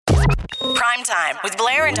PrimeTime with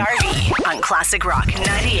Blair and RV on Classic Rock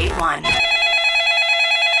 98.1.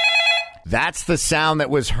 That's the sound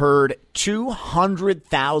that was heard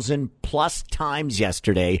 200,000 plus times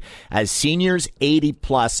yesterday as seniors 80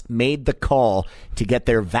 plus made the call to get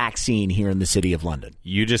their vaccine here in the city of London.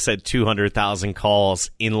 You just said 200,000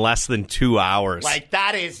 calls in less than 2 hours.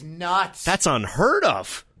 That is nuts. That's unheard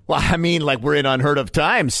of. Well, I mean, we're in unheard of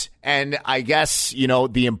times. And I guess,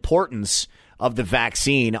 the importance of the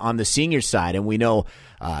vaccine on the senior side. And we know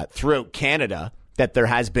throughout Canada that there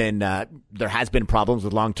has been problems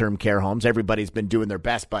with long-term care homes. Everybody's been doing their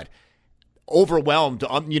best, but overwhelmed,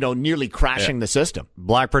 nearly crashing the system.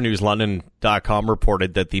 BlackburnNewsLondon.com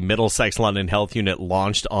reported that the Middlesex London Health Unit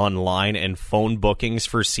launched online and phone bookings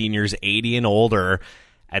for seniors 80 and older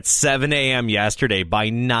at 7 a.m. yesterday.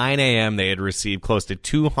 By 9 a.m., they had received close to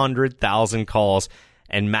 200,000 calls.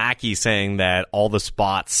 And Mackie saying that all the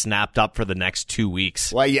spots snapped up for the next 2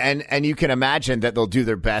 weeks. Well, yeah, and you can imagine that they'll do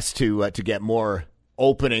their best to get more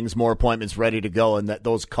openings, more appointments ready to go, and that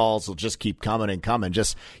those calls will just keep coming and coming.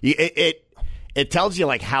 Just it tells you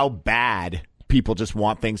how bad people just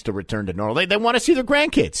want things to return to normal. They want to see their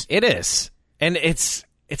grandkids. It is, and it's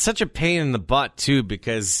such a pain in the butt too,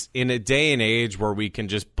 because in a day and age where we can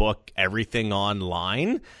just book everything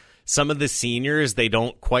online, some of the seniors, they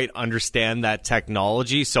don't quite understand that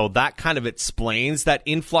technology, so that kind of explains that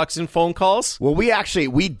influx in phone calls. Well,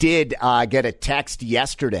 we did get a text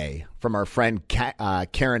yesterday from our friend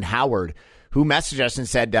Karen Howard, who messaged us and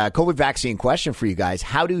said, COVID vaccine question for you guys.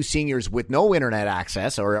 How do seniors with no internet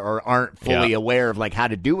access or aren't fully aware of how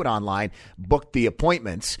to do it online book the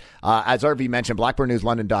appointments? As RV mentioned,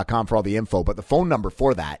 BlackburnNewsLondon.com for all the info, but the phone number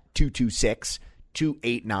for that,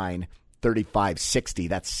 226-289-3560.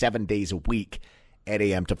 That's 7 days a week, 8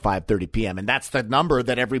 a.m. to 5:30 p.m. And that's the number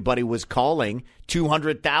that everybody was calling,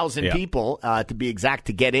 200,000 people, to be exact,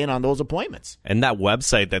 to get in on those appointments. And that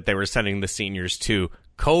website that they were sending the seniors to,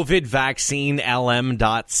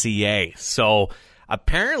 covidvaccinelm.ca. So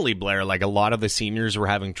apparently, Blair, a lot of the seniors were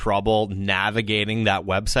having trouble navigating that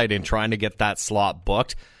website and trying to get that slot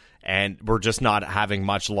booked. And we're just not having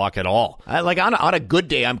much luck at all. On a good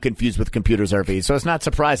day, I'm confused with computers, RV. So it's not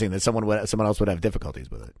surprising that someone else would have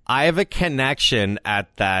difficulties with it. I have a connection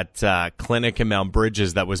at that clinic in Mount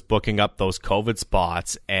Bridges that was booking up those COVID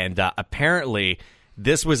spots, and apparently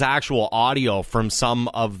this was actual audio from some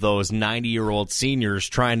of those 90-year-old seniors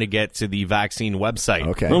trying to get to the vaccine website.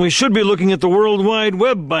 Okay. Well, we should be looking at the World Wide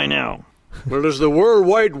Web by now. Well, does the World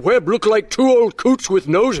Wide Web look like two old coots with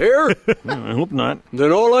nose hair? I hope not.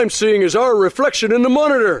 Then all I'm seeing is our reflection in the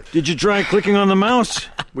monitor. Did you try clicking on the mouse?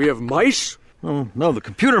 We have mice? Oh, no, the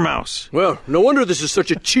computer mouse. Well, no wonder this is such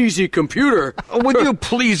a cheesy computer. Oh, would you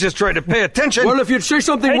please just try to pay attention? Well, if you'd say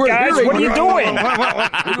something worth hearing... What are you doing?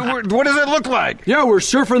 What does it look like? Yeah, we're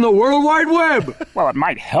surfing the World Wide Web. Well, it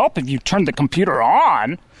might help if you turn the computer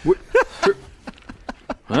on.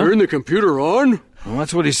 Turn the computer on? Well,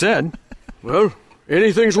 that's what he said. Well,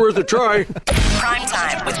 anything's worth a try.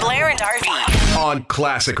 PrimeTime with Blair and RV on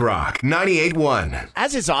Classic Rock 98.1.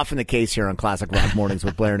 As is often the case here on Classic Rock Mornings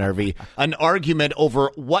with Blair and RV, an argument over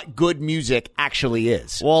what good music actually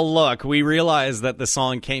is. Well, look, we realize that the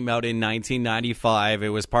song came out in 1995. It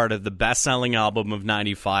was part of the best-selling album of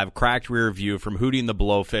 95, Cracked Rear View from Hootie and the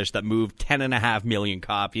Blowfish, that moved 10.5 million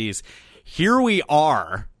copies. Here we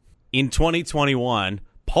are in 2021.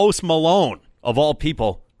 Post Malone, of all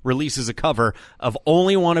people, releases a cover of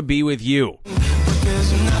Only Want to Be With You.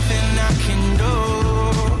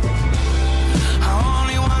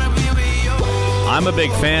 I'm a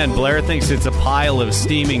big fan. Blair thinks it's a pile of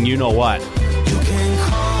steaming you-know-what.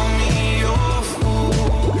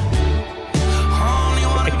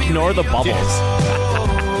 Ignore the bubbles.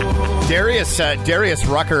 Darius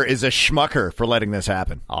Rucker is a schmucker for letting this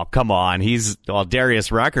happen. Oh, come on.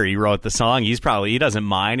 Darius Rucker, he wrote the song. He doesn't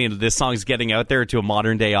mind. This song's getting out there to a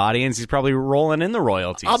modern day audience. He's probably rolling in the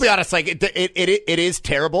royalties. I'll be honest, it is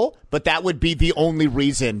terrible, but that would be the only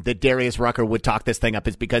reason that Darius Rucker would talk this thing up,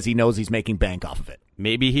 is because he knows he's making bank off of it.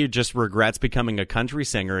 Maybe he just regrets becoming a country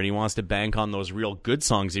singer and he wants to bank on those real good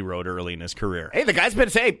songs he wrote early in his career. Hey, the guy's been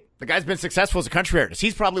successful as a country artist.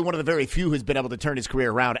 He's probably one of the very few who's been able to turn his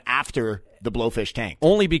career around after the Blowfish tanked.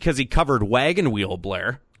 Only because he covered Wagon Wheel,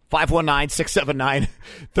 Blair.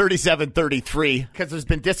 519-679-3733. Because there's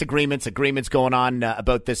been agreements going on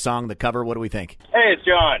about this song, the cover. What do we think? Hey, it's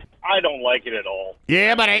John. I don't like it at all.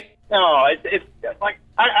 Yeah, buddy. No, it's like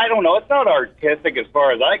I don't know. It's not artistic as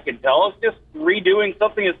far as I can tell. It's just redoing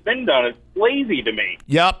something that's been done. It's lazy to me.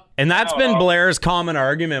 Yep. And that's been Blair's common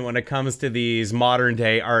argument when it comes to these modern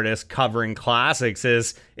day artists covering classics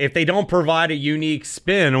is if they don't provide a unique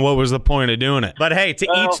spin, what was the point of doing it? But hey, to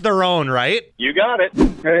each their own, right? You got it.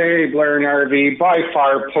 Hey, Blair and RV. By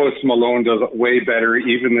far, Post Malone does it way better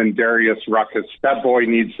even than Darius Ruckus. That boy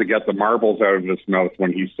needs to get the marbles out of his mouth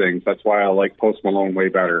when he sings. That's why I like Post Malone way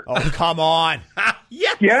better. Oh, come on.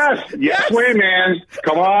 Yes, way, man.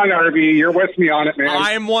 Come on, RV. You're with me on it, man.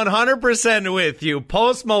 I'm 100% with you.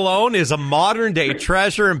 Post Malone is a modern day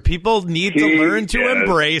treasure, and people need to learn to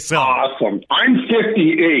embrace him. Awesome. I'm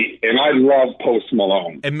 58, and I love Post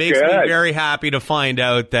Malone. It makes me very happy to find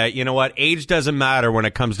out that, you know what, age doesn't matter when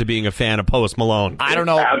it comes to being a fan of Post Malone. I don't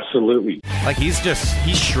know. Absolutely. Like, he's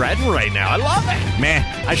shredding right now. I love it. Man,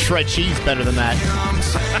 I shred cheese better than that.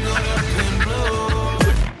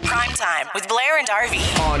 Primetime with Blair and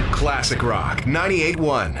Arvie. On Classic Rock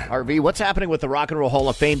 98.1. RV, what's happening with the Rock and Roll Hall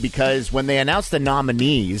of Fame? Because when they announced the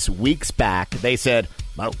nominees weeks back, they said,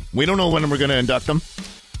 well, we don't know when we're going to induct them.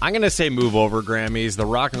 I'm going to say move over, Grammys. The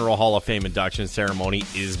Rock and Roll Hall of Fame induction ceremony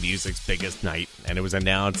is music's biggest night, and it was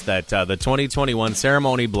announced that the 2021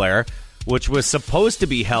 ceremony, Blair, which was supposed to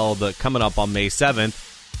be held coming up on May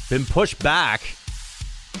 7th, been pushed back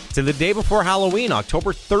to the day before Halloween,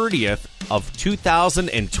 October 30th of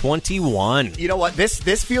 2021. You know what?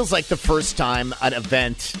 This feels like the first time an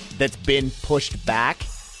event that's been pushed back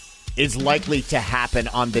is likely to happen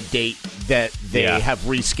on the date that they have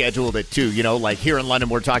rescheduled it to. You know, like here in London,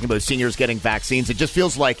 we're talking about seniors getting vaccines. It just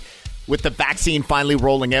feels like with the vaccine finally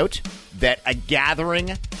rolling out, that a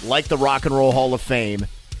gathering like the Rock and Roll Hall of Fame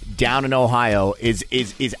down in Ohio is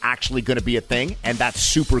actually going to be a thing, and that's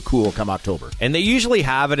super cool come October. And they usually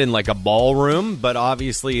have it in like a ballroom, but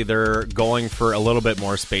obviously they're going for a little bit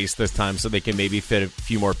more space this time so they can maybe fit a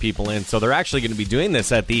few more people in. So they're actually going to be doing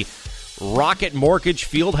this at the Rocket Mortgage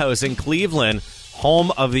Fieldhouse in Cleveland,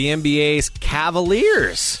 home of the NBA's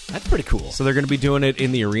Cavaliers. That's pretty cool. So they're going to be doing it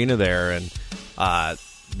in the arena there, and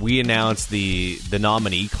we announced the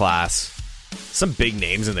nominee class. Some big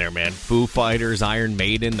names in there, man. Foo Fighters, Iron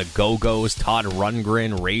Maiden, The Go-Go's, Todd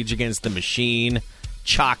Rundgren, Rage Against the Machine,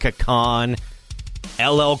 Chaka Khan,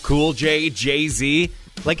 LL Cool J, Jay-Z.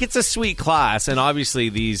 Like, it's a sweet class, and obviously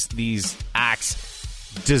these acts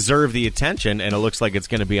deserve the attention, and it looks like it's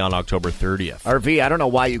going to be on October 30th. RV, I don't know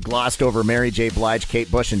why you glossed over Mary J. Blige,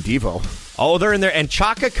 Kate Bush, and Devo. Oh, they're in there, and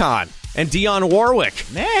Chaka Khan, and Dionne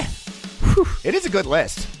Warwick. Man, it is a good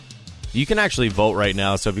list. You can actually vote right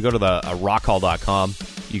now. So if you go to the rockhall.com,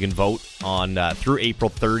 you can vote on through April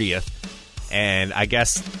 30th. And I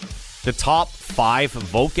guess the top 5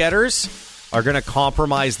 vote getters are going to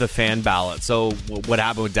compromise the fan ballot. So what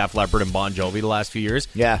happened with Def Leppard and Bon Jovi the last few years?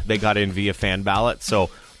 Yeah. They got in via fan ballot. So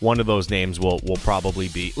one of those names will probably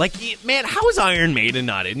be... Like, man, how is Iron Maiden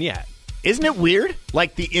not in yet? Isn't it weird?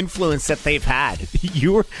 Like the influence that they've had.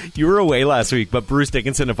 You were away last week, but Bruce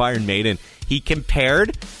Dickinson of Iron Maiden, he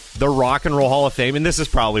compared the Rock and Roll Hall of Fame, and this is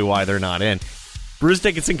probably why they're not in. Bruce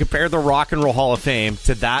Dickinson compared the Rock and Roll Hall of Fame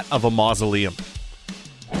to that of a mausoleum.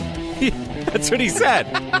 That's what he said.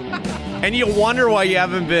 And you wonder why you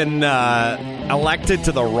haven't been elected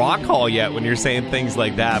to the Rock Hall yet when you're saying things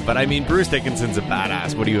like that. But I mean, Bruce Dickinson's a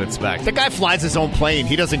badass. What do you expect? The guy flies his own plane.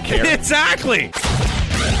 He doesn't care. Exactly.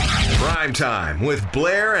 Primetime with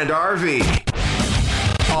Blair and RV.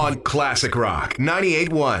 On Classic Rock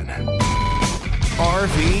 98.1.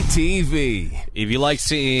 RVTV. If you like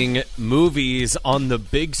seeing movies on the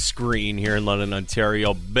big screen here in London,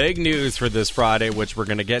 Ontario, big news for this Friday, which we're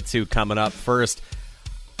going to get to coming up first.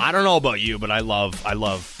 I don't know about you, but I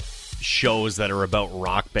love shows that are about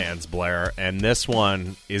rock bands, Blair, and this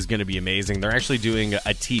one is going to be amazing. They're actually doing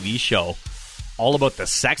a TV show all about the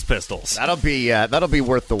Sex Pistols. That'll be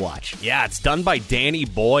worth the watch. Yeah, it's done by Danny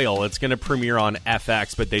Boyle. It's going to premiere on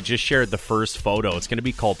FX, but they just shared the first photo. It's going to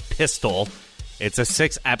be called Pistol. It's a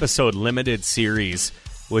 6-episode limited series,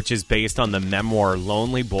 which is based on the memoir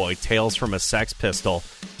Lonely Boy, Tales from a Sex Pistol,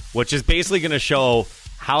 which is basically going to show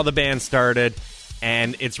how the band started,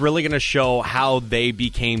 and it's really going to show how they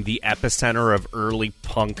became the epicenter of early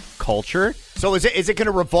punk culture. So is it going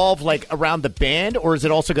to revolve like around the band, or is it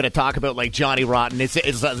also going to talk about like Johnny Rotten?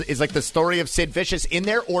 Is like the story of Sid Vicious in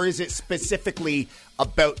there, or is it specifically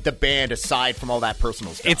about the band aside from all that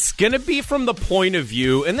personal stuff? It's going to be from the point of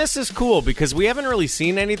view, and this is cool because we haven't really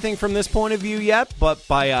seen anything from this point of view yet, but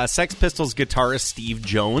by Sex Pistols guitarist Steve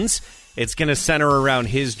Jones. It's going to center around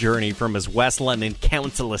his journey from his West London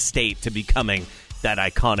council estate to becoming that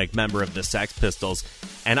iconic member of the Sex Pistols.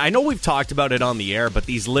 And I know we've talked about it on the air, but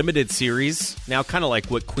these limited series, now kind of like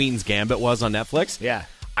what Queen's Gambit was on Netflix. Yeah.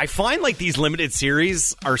 I find like these limited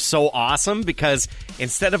series are so awesome because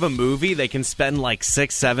instead of a movie, they can spend like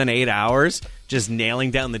 6, 7, 8 hours just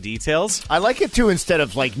nailing down the details. I like it too, instead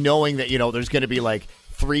of like knowing that, there's going to be like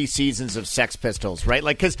 3 seasons of Sex Pistols, right?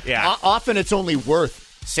 Like, because often it's only worth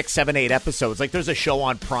 6, 7, 8 episodes. Like, there's a show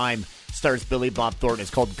on Prime, stars Billy Bob Thornton.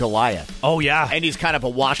 It's called Goliath. Oh, yeah. And he's kind of a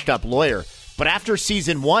washed-up lawyer. But after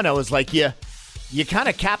season 1, I was like, you kind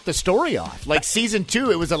of capped the story off. Like, season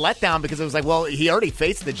 2, it was a letdown because it was like, well, he already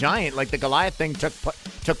faced the giant. Like, the Goliath thing took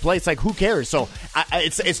place. Like, who cares? So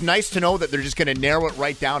it's nice to know that they're just going to narrow it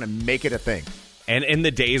right down and make it a thing. And in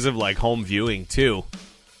the days of, like, home viewing, too,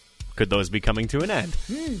 could those be coming to an end?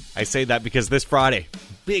 I say that because this Friday,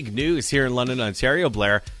 big news here in London, Ontario,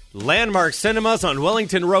 Blair. Landmark Cinemas on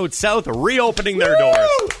Wellington Road South reopening their doors.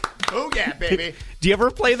 Oh, yeah, baby. Do you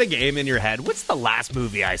ever play the game in your head? What's the last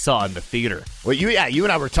movie I saw in the theater? Well, you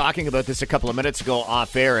and I were talking about this a couple of minutes ago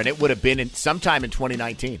off air, and it would have been sometime in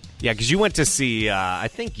 2019. Yeah, because you went to see, I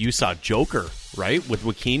think you saw Joker, right? With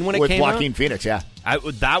Joaquin when it came out? With Joaquin Phoenix, yeah.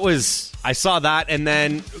 I saw that, and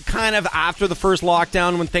then kind of after the first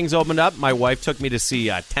lockdown when things opened up, my wife took me to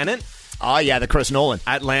see Tenet. Oh, yeah, the Chris Nolan.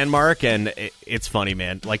 At Landmark, and it's funny,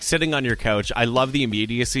 man. Like, sitting on your couch, I love the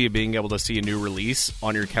immediacy of being able to see a new release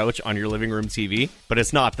on your couch, on your living room TV, but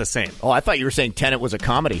it's not the same. Oh, I thought you were saying Tenet was a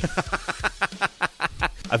comedy.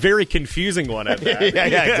 A very confusing one at that. yeah,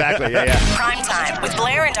 exactly. Yeah. PrimeTime with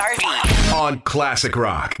Blair and Arvie. On Classic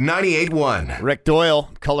Rock 98.1. Rick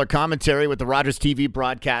Doyle, color commentary with the Rogers TV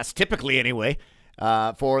broadcast, typically anyway,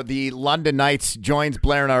 for the London Knights, joins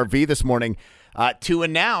Blair and Arvie this morning to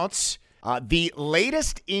announce the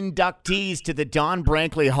latest inductees to the Don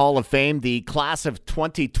Brankley Hall of Fame, the class of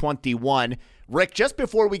 2021. Rick, just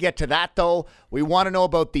before we get to that, though, we want to know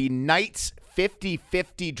about the Knights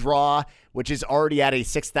 50-50 draw, which is already at a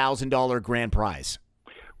 $6,000 grand prize.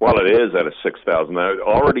 Well, it is at a $6,000,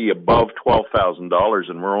 already above $12,000,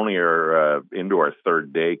 and we're only into our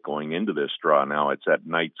third day going into this draw now. It's at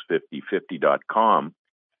knights5050.com.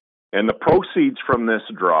 And the proceeds from this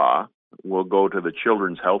draw will go to the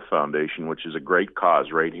Children's Health Foundation, which is a great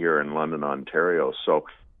cause right here in London, Ontario. So,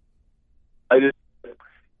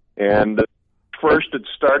 first it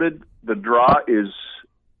started, the draw is,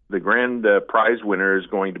 the grand prize winner is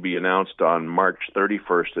going to be announced on March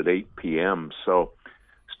 31st at 8 p.m. So,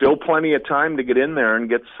 still plenty of time to get in there and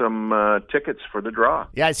get some tickets for the draw.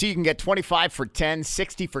 Yeah, I see you can get 25 for 10,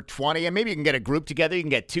 60 for 20, and maybe you can get a group together. You can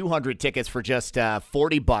get 200 tickets for just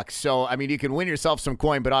 $40. So, I mean, you can win yourself some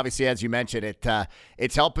coin, but obviously, as you mentioned,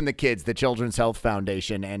 it's helping the kids, the Children's Health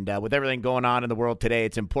Foundation. And with everything going on in the world today,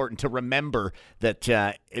 it's important to remember that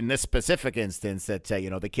in this specific instance that,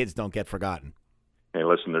 the kids don't get forgotten. Hey,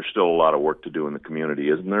 listen, there's still a lot of work to do in the community,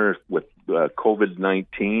 isn't there, with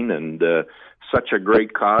COVID-19 and such a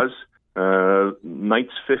great cause?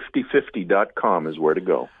 Knights5050.com is where to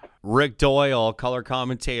go. Rick Doyle, color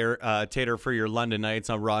commentator for your London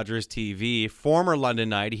Knights on Rogers TV. Former London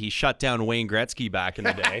Knight. He shut down Wayne Gretzky back in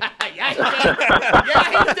the day. Yes,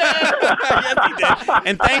 he did.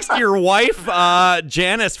 And thanks to your wife,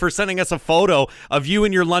 Janice, for sending us a photo of you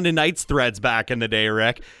and your London Knights threads back in the day,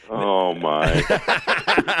 Rick. Oh, my.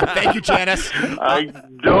 Thank you, Janice. I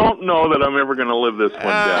don't know that I'm ever going to live this one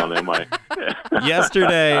down, am I?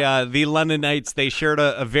 Yesterday, the London Knights, they shared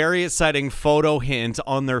a very exciting photo hint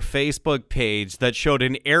on their Facebook page that showed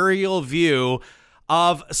an aerial view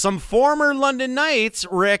of some former London Knights,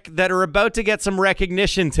 Rick, that are about to get some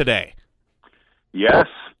recognition today. Yes,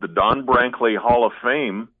 the Don Brankley Hall of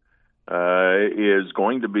Fame is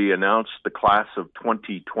going to be announced, the class of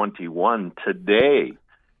 2021 today.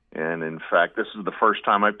 And in fact, this is the first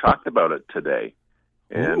time I've talked about it today.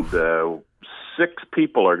 And 6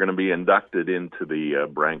 people are going to be inducted into the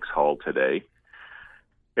Branks Hall today.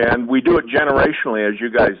 And we do it generationally, as you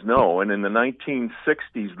guys know. And in the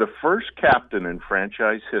 1960s, the first captain in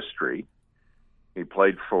franchise history, he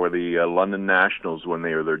played for the London Nationals when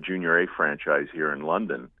they were their Junior A franchise here in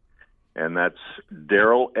London. And that's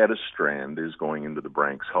Daryl Edistrand is going into the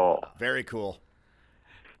Branks Hall. Very cool.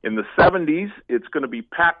 In the 70s, it's going to be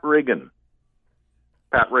Pat Riggin.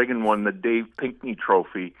 Pat Riggin won the Dave Pinkney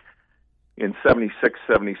Trophy in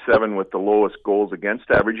 76-77 with the lowest goals against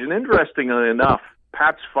average. And interestingly enough,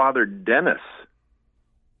 Pat's father, Dennis,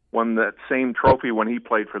 won that same trophy when he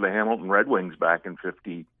played for the Hamilton Red Wings back in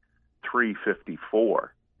 53-54.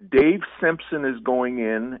 Dave Simpson is going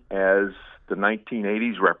in as the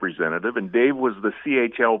 1980s representative, and Dave was the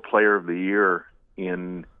CHL Player of the Year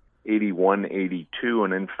in 81-82,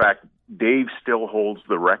 and in fact, Dave still holds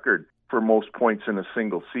the record for most points in a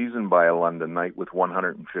single season by a London Knight with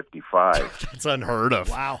 155. That's unheard of.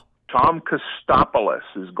 Wow. Tom Kostopoulos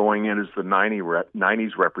is going in as the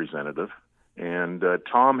 90s representative, and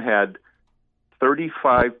Tom had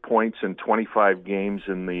 35 points in 25 games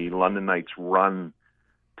in the London Knights' run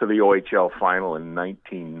to the OHL final in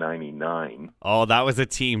 1999. Oh, that was a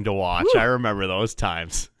team to watch. Woo. I remember those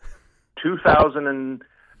times.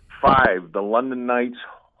 2005, the London Knights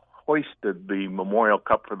hoisted the Memorial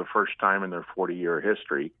Cup for the first time in their 40-year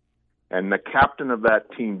history. And the captain of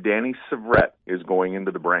that team, Danny Severette, is going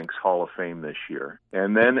into the Branks Hall of Fame this year.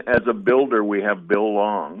 And then as a builder, we have Bill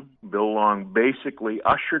Long. Bill Long basically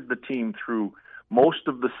ushered the team through most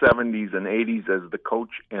of the 70s and 80s as the coach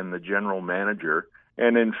and the general manager.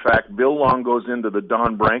 And in fact, Bill Long goes into the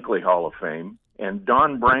Don Brankley Hall of Fame. And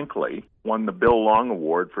Don Brankley won the Bill Long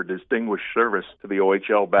Award for Distinguished Service to the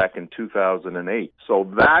OHL back in 2008.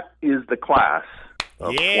 So that is the class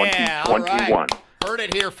of 2021. All right. Heard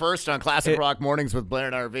it here first on Classic Rock Mornings with Blair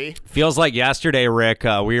and RV. Feels like yesterday, Rick.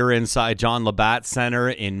 We were inside John Labatt Center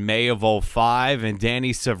in May of 2005, and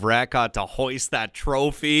Danny Severette got to hoist that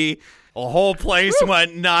trophy. The whole place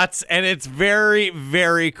went nuts, and it's very,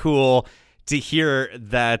 very cool to hear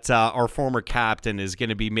that our former captain is going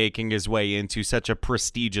to be making his way into such a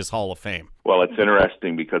prestigious Hall of Fame. Well, it's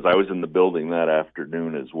interesting because I was in the building that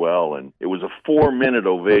afternoon as well, and it was a 4-minute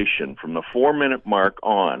ovation. From the 4-minute mark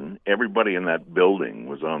on, everybody in that building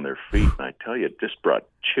was on their feet, and I tell you, it just brought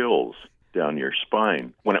chills down your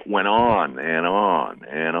spine when it went on and on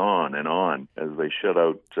and on and on as they shut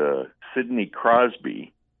out Sidney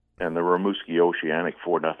Crosby and the Rimouski Oceanic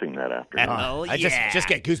 4-0 that afternoon. I just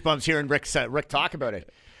get goosebumps hearing Rick talk about it.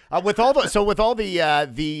 With all the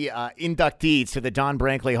inductees to the Don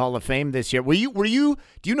Brankley Hall of Fame this year, do you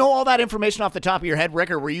know all that information off the top of your head,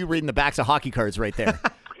 Rick, or were you reading the backs of hockey cards right there?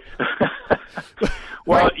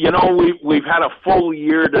 Well, we've had a full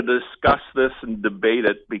year to discuss this and debate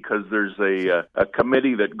it because there's a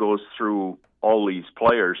committee that goes through all these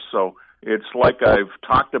players. So it's like I've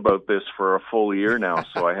talked about this for a full year now,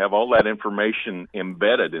 so I have all that information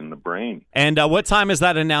embedded in the brain. And what time is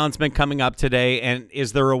that announcement coming up today? And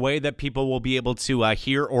is there a way that people will be able to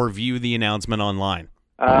hear or view the announcement online?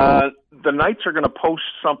 The Knights are going to post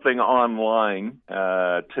something online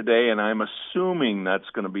today, and I'm assuming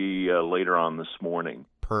that's going to be later on this morning.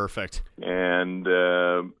 Perfect. And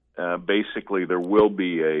basically, there will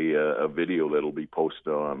be a video that'll be posted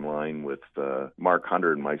online with Mark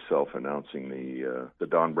Hunter and myself announcing the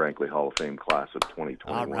Don Brankley Hall of Fame class of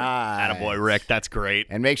 2021. All right. Attaboy, Rick. That's great.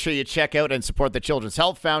 And make sure you check out and support the Children's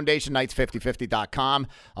Health Foundation, Knights5050.com.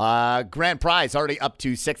 Grand prize already up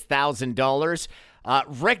to $6,000.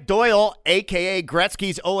 Rick Doyle, a.k.a.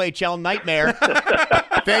 Gretzky's OHL Nightmare.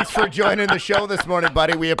 Thanks for joining the show this morning,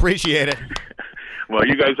 buddy. We appreciate it. Well,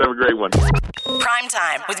 you guys have a great one. Prime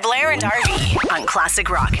Time with Blair and RV on Classic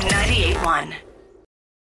Rock 98.1.